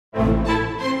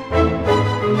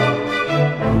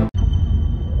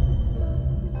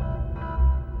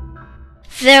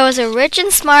There was a rich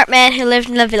and smart man who lived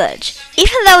in the village.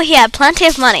 Even though he had plenty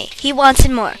of money, he wanted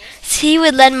more, so he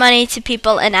would lend money to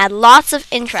people and add lots of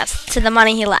interest to the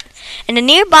money he lent. In a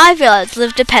nearby village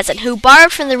lived a peasant who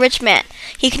borrowed from the rich man.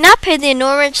 He could not pay the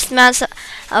enormous amounts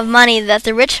of money that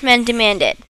the rich man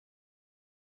demanded.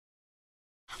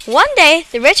 One day,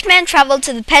 the rich man traveled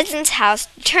to the peasant's house,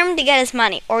 determined to get his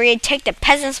money, or he'd take the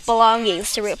peasant's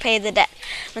belongings to repay the debt.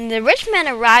 When the rich man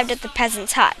arrived at the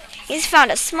peasant's hut, he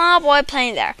found a small boy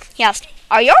playing there. He asked,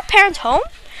 "Are your parents home?"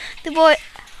 The boy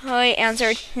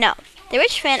answered, "No." The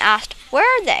rich man asked, "Where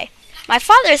are they?" "My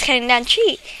father is cutting down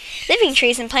living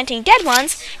trees and planting dead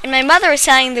ones, and my mother is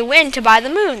selling the wind to buy the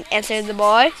moon," answered the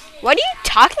boy. "What are you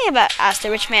talking about?" asked the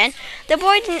rich man. The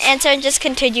boy didn't answer and just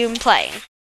continued playing.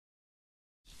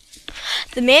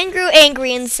 The man grew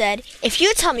angry and said, "If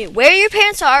you tell me where your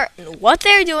parents are and what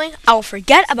they are doing, I will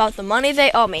forget about the money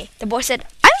they owe me." The boy said,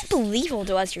 "I don't believe he'll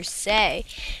do as you say."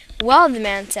 "Well," the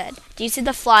man said, "do you see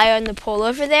the fly on the pole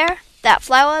over there? That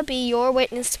fly will be your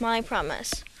witness to my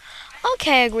promise."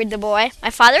 "Okay," agreed the boy. "My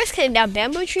father is cutting down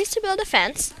bamboo trees to build a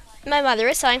fence. My mother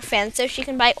is selling fans so she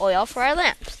can buy oil for our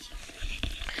lamps."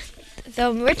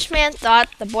 The rich man thought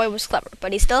the boy was clever,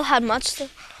 but he still had much to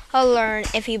learn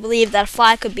if he believed that a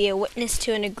fly could be a witness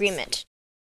to an agreement.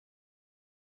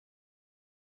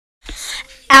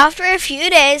 After a few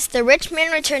days, the rich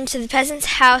man returned to the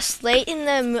peasant's house late in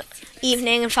the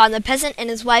evening and found the peasant and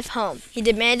his wife home. He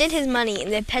demanded his money,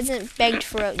 and the peasant begged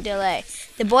for a delay.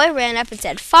 The boy ran up and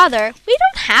said, "Father, we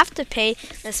don't have to pay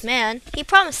this man. He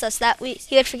promised us that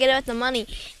he would forget about the money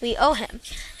we owe him."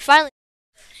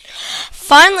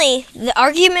 Finally, the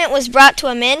argument was brought to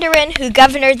a mandarin who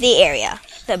governed the area.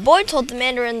 The boy told the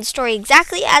mandarin the story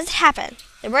exactly as it happened.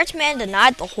 The rich man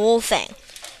denied the whole thing.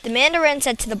 The mandarin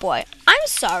said to the boy, "I'm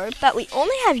sorry, but we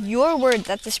only have your word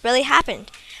that this really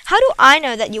happened. How do I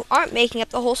know that you aren't making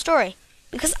up the whole story?"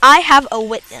 "Because I have a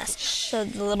witness,"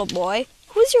 said the little boy.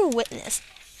 "Who's your witness?"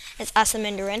 asked the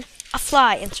mandarin. "A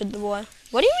fly," answered the boy.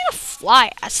 "What do you mean a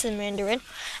fly?" asked the mandarin.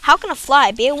 "How can a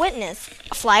fly be a witness?"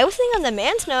 "A fly was sitting on the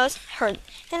man's nose heard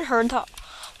the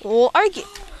whole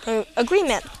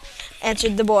agreement,"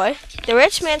 answered the boy. The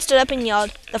rich man stood up and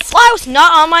yelled, "The fly was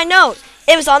not on my nose.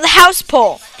 It was on the house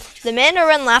pole." The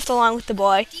mandarin laughed along with the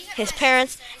boy, his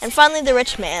parents, and finally the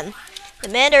rich man. The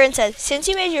mandarin said, "Since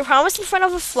you made your promise in front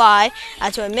of a fly,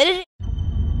 as you admitted it..."